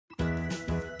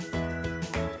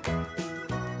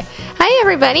Hi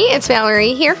everybody, it's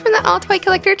Valerie here from the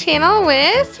AllToyCollector channel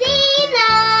with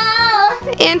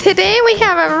Dino! And today we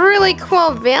have a really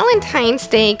cool Valentine's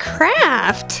Day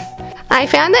craft. I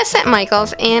found this at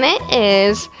Michael's and it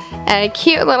is a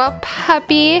cute little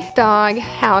puppy dog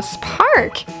house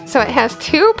park. So it has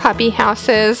two puppy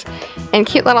houses and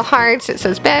cute little hearts. It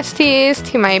says besties,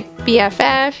 to my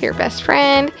BFF, your best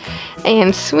friend,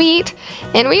 and sweet.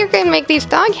 And we are going to make these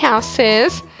dog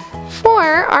houses for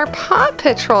our Paw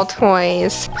Patrol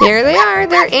toys. Here they are,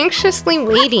 they're anxiously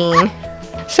waiting.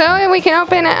 So we can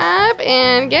open it up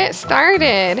and get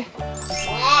started.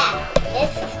 Wow,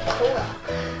 this is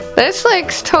cool. This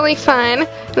looks totally fun.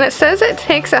 And it says it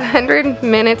takes 100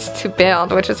 minutes to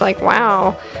build, which is like,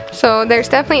 wow. So there's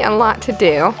definitely a lot to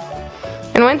do.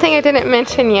 And one thing I didn't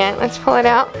mention yet, let's pull it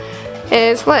out,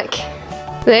 is look,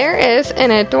 there is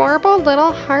an adorable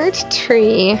little heart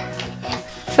tree.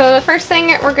 So the first thing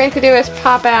we're going to do is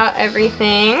pop out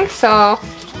everything so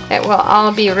it will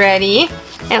all be ready.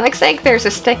 And it looks like there's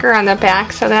a sticker on the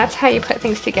back, so that's how you put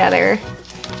things together.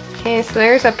 Okay, so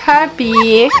there's a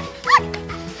puppy.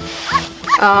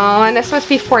 Oh, and this must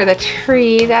be for the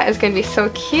tree. That is going to be so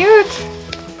cute.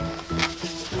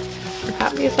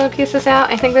 Pop these little pieces out.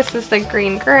 I think this is the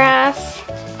green grass.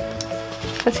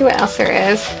 Let's see what else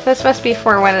there is. This must be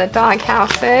for one of the dog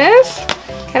houses.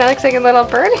 Kind of looks like a little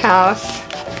bird house.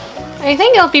 I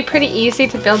think it'll be pretty easy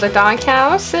to build the dog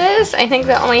houses. I think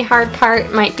the only hard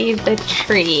part might be the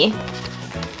tree.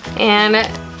 And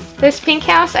this pink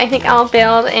house I think I'll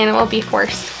build and it will be for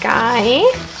Skye.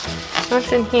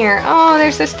 What's in here? Oh,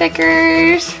 there's the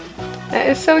stickers. That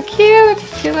is so cute.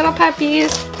 Two little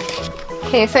puppies.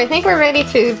 Okay, so I think we're ready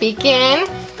to begin.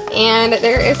 And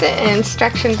there is an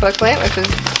instruction booklet, which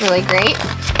is really great.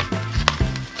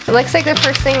 It looks like the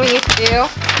first thing we need to do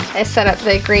is set up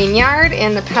the green yard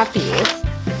and the puppies.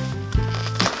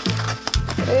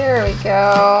 There we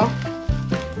go.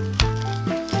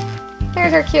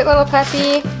 There's our cute little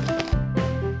puppy.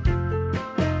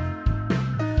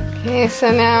 Okay,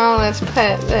 so now let's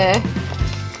put the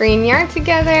green yard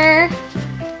together.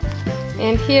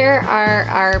 And here are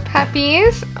our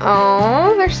puppies.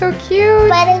 Oh, they're so cute.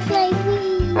 Butterfly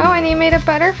wings. Oh, and you made a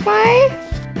butterfly?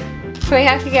 So we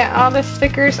have to get all the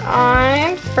stickers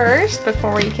on first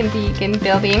before we can begin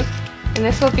building. And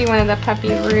this will be one of the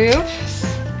puppy roofs.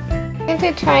 I'm going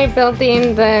to try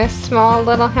building the small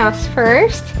little house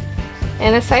first.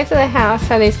 And the sides of the house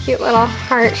have these cute little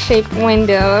heart-shaped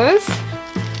windows.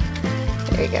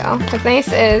 There you go. What's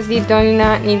nice is you do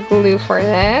not need glue for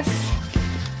this.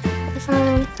 This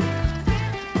on.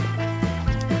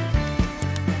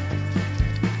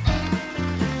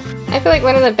 I feel like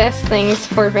one of the best things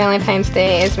for Valentine's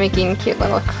Day is making cute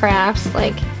little crafts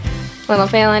like little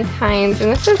Valentines,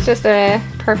 and this is just a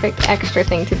perfect extra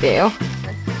thing to do.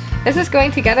 This is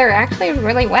going together actually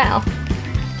really well.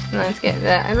 And let's get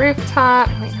the rooftop.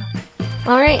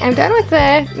 Alright, I'm done with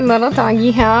the little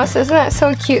doggy house. Isn't that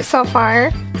so cute so far?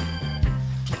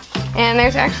 And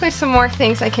there's actually some more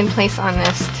things I can place on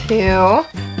this too.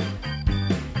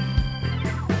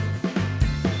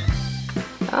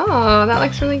 Oh, that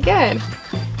looks really good.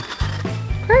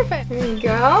 Perfect. There you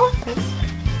go.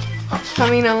 It's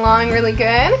coming along really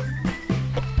good.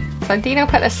 So Dino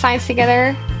put the sides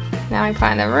together. Now we put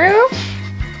on the roof.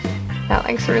 That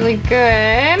looks really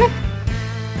good.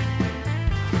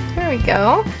 There we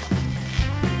go.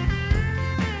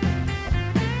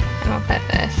 And we'll put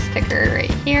the sticker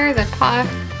right here, the paw.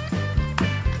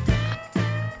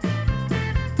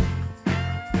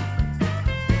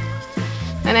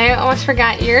 And I almost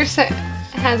forgot, yours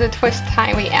has a twist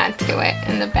tie we add to it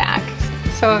in the back.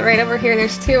 So right over here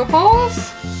there's two holes.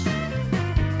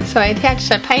 So I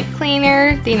attached a pipe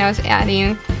cleaner. Dino's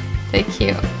adding the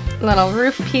cute little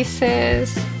roof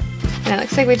pieces. And it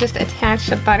looks like we just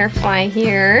attached a butterfly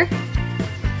here.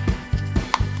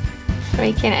 So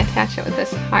we can attach it with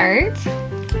this heart.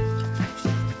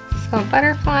 So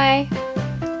butterfly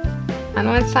on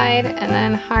one side and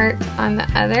then heart on the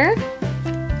other.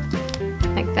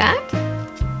 Like that.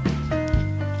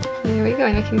 There we go,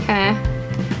 and we can kind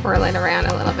of whirl it around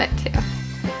a little bit too.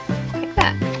 Like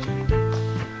that.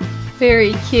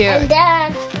 Very cute. I'm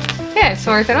done. Good,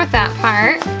 so we're done with that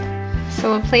part.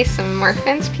 So we'll place some more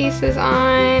fence pieces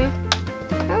on.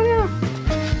 Oh no.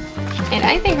 And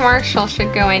I think Marshall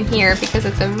should go in here because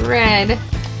it's a red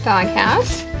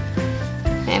doghouse.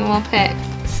 And we'll put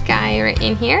Skye right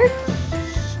in here.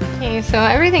 Okay, so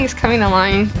everything's coming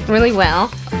along really well.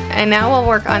 And now we'll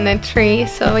work on the tree.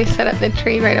 So we set up the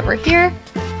tree right over here.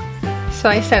 So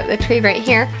I set up the tree right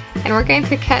here. And we're going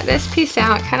to cut this piece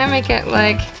out, kind of make it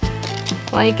look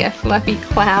like a fluffy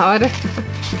cloud.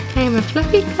 I am a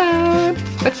fluffy cloud.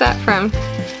 What's that from?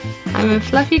 I'm a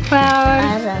fluffy cloud.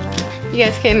 I don't know. You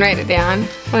guys can write it down.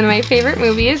 One of my favorite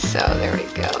movies, so there we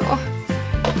go.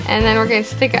 And then we're going to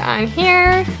stick it on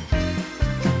here.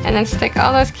 And then stick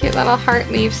all those cute little heart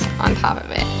leaves on top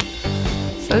of it.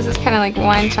 So this is kind of like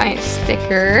one giant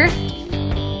sticker.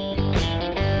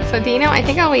 So Dino, I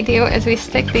think all we do is we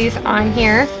stick these on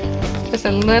here just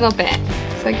a little bit.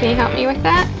 So can you help me with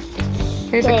that?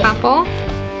 Here's a couple.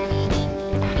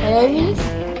 What are these?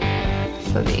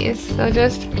 So these. So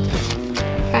just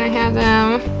kind of have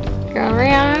them go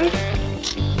around.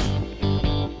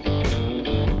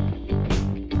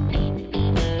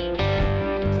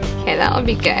 Okay, that will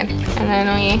be good. And then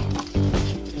we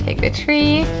take the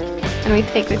tree, and we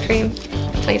take the tree,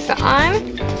 place it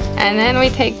on, and then we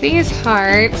take these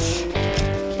hearts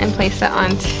and place it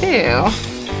on too.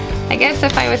 I guess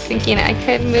if I was thinking I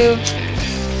could move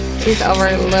these over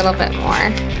a little bit more,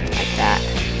 like that.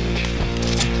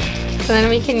 So then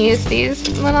we can use these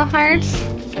little hearts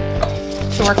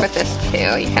to work with this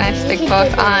too. You kind of stick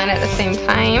both on at the same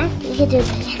time. You can do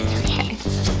this. Okay.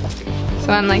 So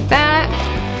one like that.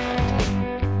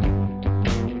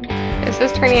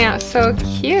 This is turning out so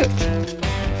cute.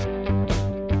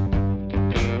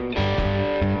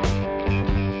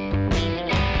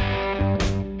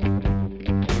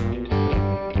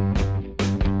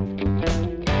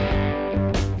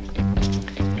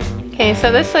 Okay,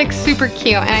 so this looks super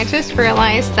cute, and I just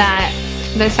realized that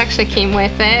this actually came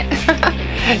with it.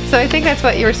 So I think that's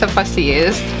what you were supposed to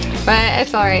use, but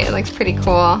it's alright, it looks pretty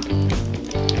cool.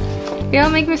 We all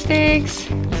make mistakes.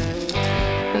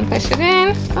 And push it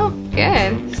in. Oh,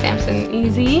 good. Stamps in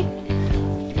easy.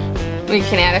 We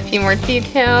can add a few more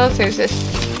details. There's this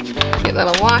cute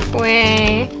little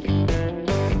walkway.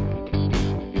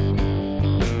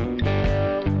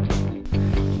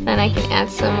 Then I can add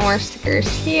some more stickers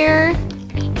here.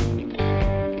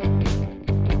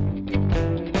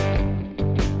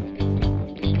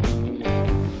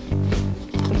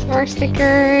 Some more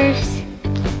stickers.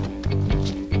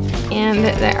 And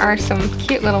there are some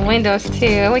cute little windows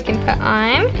too we can put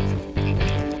on.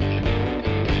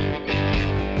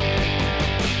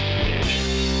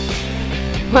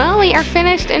 Well, we are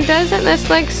finished, and doesn't this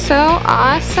look so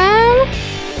awesome?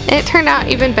 It turned out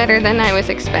even better than I was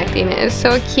expecting. It is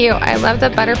so cute. I love the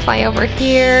butterfly over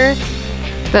here.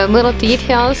 The little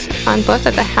details on both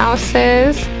of the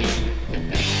houses.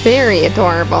 Very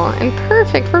adorable and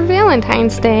perfect for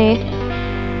Valentine's Day.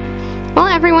 Well,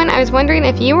 everyone, I was wondering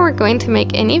if you were going to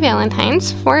make any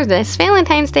Valentines for this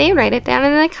Valentine's Day. Write it down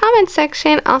in the comments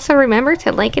section. Also, remember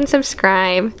to like and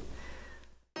subscribe.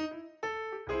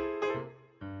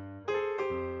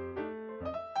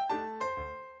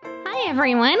 Hi,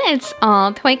 everyone. It's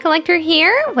AllToyCollector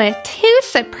here with 2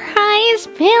 surprise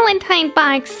Valentine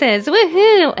boxes.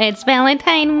 Woohoo! It's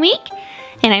Valentine week,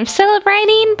 and I'm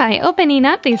celebrating by opening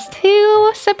up these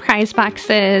 2 surprise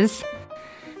boxes.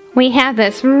 We have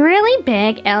this really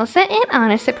big Elsa and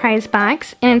Anna surprise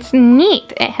box, and it's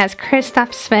neat. It has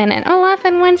Kristoff, Sven, and Olaf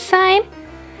on one side,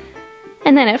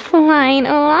 and then a flying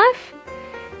Olaf,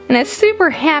 and a super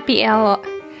happy Olaf,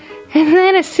 and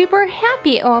then a super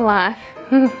happy Olaf.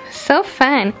 Ooh, so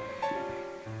fun.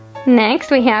 Next,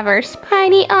 we have our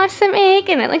Spidey awesome egg,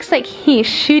 and it looks like he's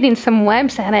shooting some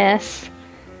webs at us.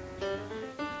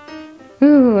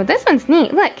 Ooh, this one's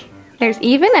neat. Look. There's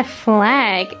even a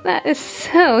flag. That is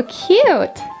so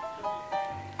cute.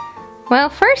 Well,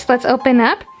 first let's open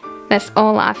up this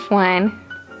Olaf one.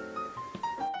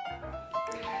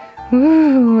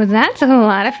 Ooh, that's a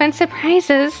lot of fun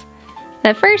surprises.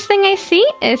 The first thing I see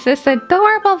is this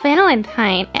adorable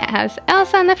Valentine. It has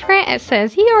Elsa on the front. It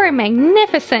says, "You're a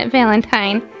magnificent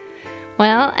Valentine."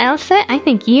 Well, Elsa, I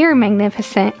think you're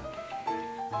magnificent.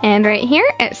 And right here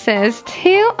it says,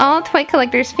 "To all Toy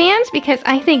Collectors fans, because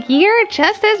I think you're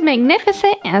just as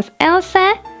magnificent as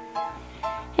Elsa."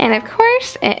 And of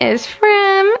course, it is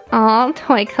from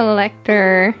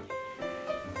AllToyCollector.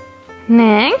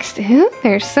 Next, ooh,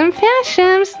 there's some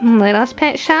fashions. Littlest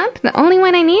Pet Shop. The only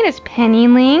one I need is Penny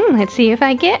Ling. Let's see if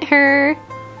I get her.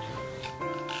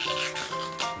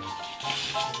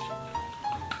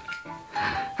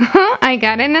 Oh, I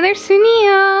got another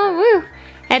Sunil. Woo!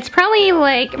 It's probably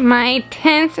like my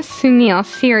 10th Sunil,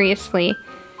 seriously.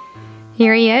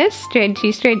 Here he is,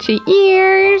 stretchy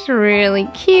ears, really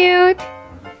cute.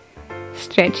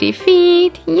 Stretchy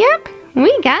feet, yep,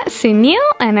 we got Sunil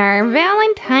in our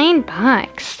Valentine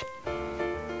box.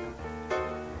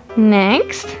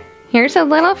 Next, here's a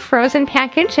little frozen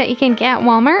package that you can get at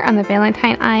Walmart on the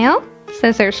Valentine aisle. It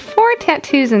says there's 4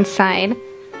 tattoos inside.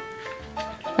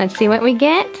 Let's see what we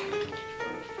get.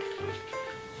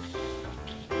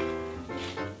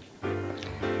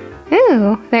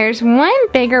 Ooh, there's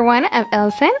one bigger one of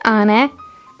Elsa and Anna.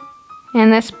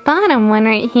 And this bottom one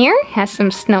right here has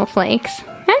some snowflakes.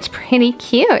 That's pretty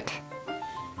cute.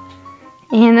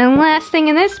 And the last thing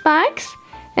in this box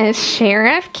is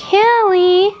Sheriff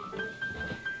Callie.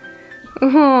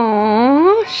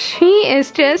 Oh, she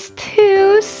is just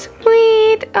too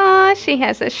sweet. Oh, she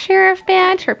has a sheriff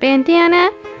badge, her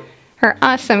bandana, her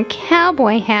awesome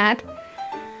cowboy hat.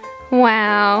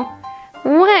 Wow,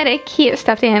 what a cute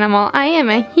stuffed animal. I am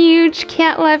a huge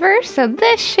cat lover, so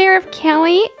this Sheriff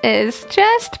Callie is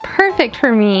just perfect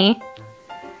for me.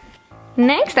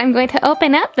 Next, I'm going to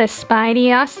open up this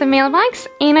Spidey Awesome mailbox,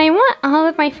 and I want all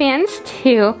of my fans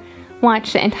to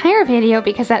watch the entire video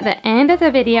because at the end of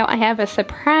the video, I have a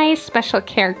surprise special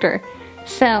character.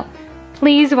 So,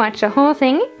 please watch the whole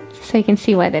thing so you can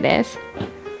see what it is.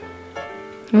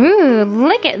 Ooh,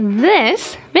 look at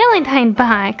this Valentine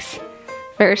box.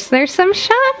 First, there's some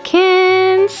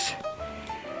Shopkins.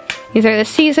 These are the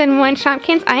Season 1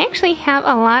 Shopkins. I actually have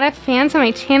a lot of fans on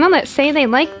my channel that say they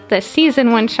like the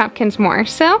Season 1 Shopkins more.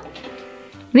 So,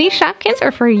 these Shopkins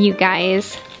are for you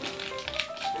guys.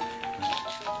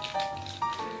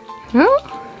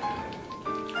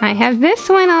 Oh, I have this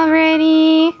one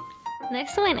already.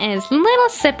 This one is Little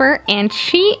Sipper, and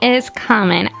she is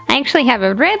common. I actually have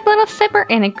a red Little Sipper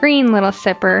and a green Little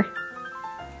Sipper.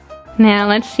 Now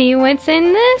let's see what's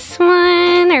in this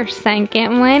one, our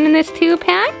second one in this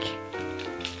 2-pack.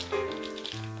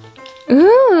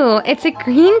 Ooh, it's a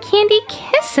Green Candy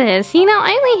Kisses. You know,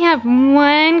 I only have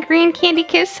one Green Candy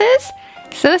Kisses,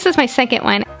 so this is my second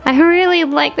one. I really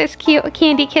like this cute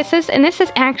Candy Kisses, and this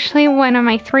is actually one of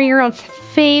my 3-year-old's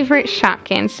favorite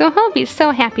Shopkins, so he'll be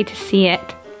so happy to see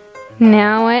it.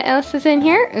 Now what else is in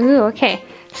here? Ooh, okay.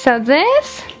 So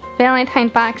this Valentine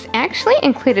box actually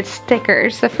included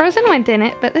stickers. The Frozen one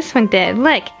didn't, but this one did.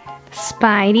 Look,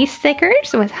 Spidey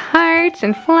stickers with hearts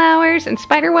and flowers and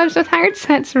spider webs with hearts.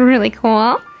 That's really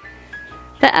cool.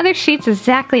 The other sheet's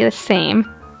exactly the same.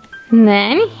 And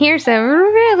then here's a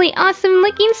really awesome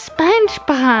looking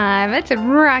SpongeBob. That's a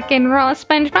rock and roll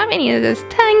SpongeBob, and he has his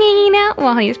tongue hanging out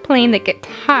while he's playing the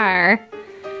guitar.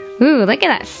 Ooh, look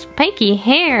at that spiky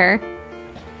hair.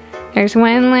 There's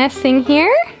one last thing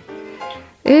here.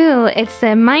 Ooh, it's the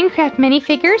Minecraft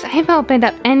minifigures. I haven't opened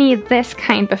up any of this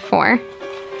kind before.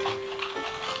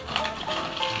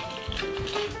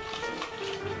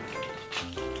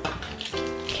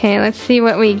 Okay, let's see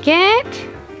what we get.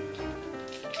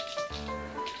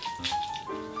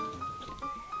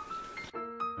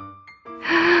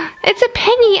 It's a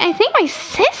Peggy. I think my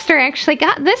sister actually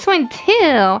got this one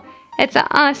too. It's an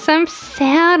awesome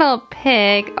saddle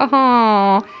pig.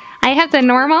 Oh, I have the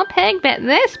normal pig, but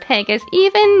this pig is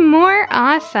even more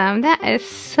awesome. That is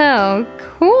so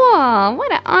cool.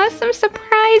 What an awesome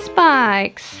surprise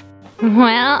box.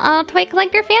 Well, all Toy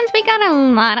Collector fans, we got a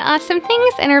lot of awesome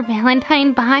things in our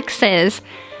Valentine boxes.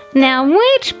 Now,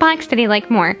 which box did he like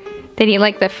more? Did he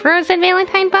like the Frozen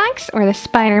Valentine box or the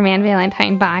Spider-Man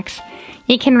Valentine box?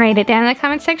 You can write it down in the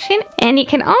comment section, and you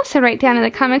can also write down in the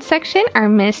comment section our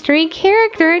mystery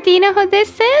character. Do you know who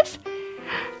this is?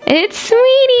 It's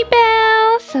Sweetie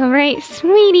Belle! So write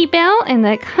Sweetie Belle in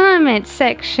the comment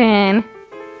section.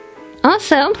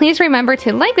 Also, please remember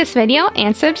to like this video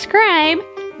and subscribe.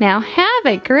 Now have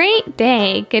a great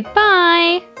day.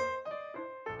 Goodbye!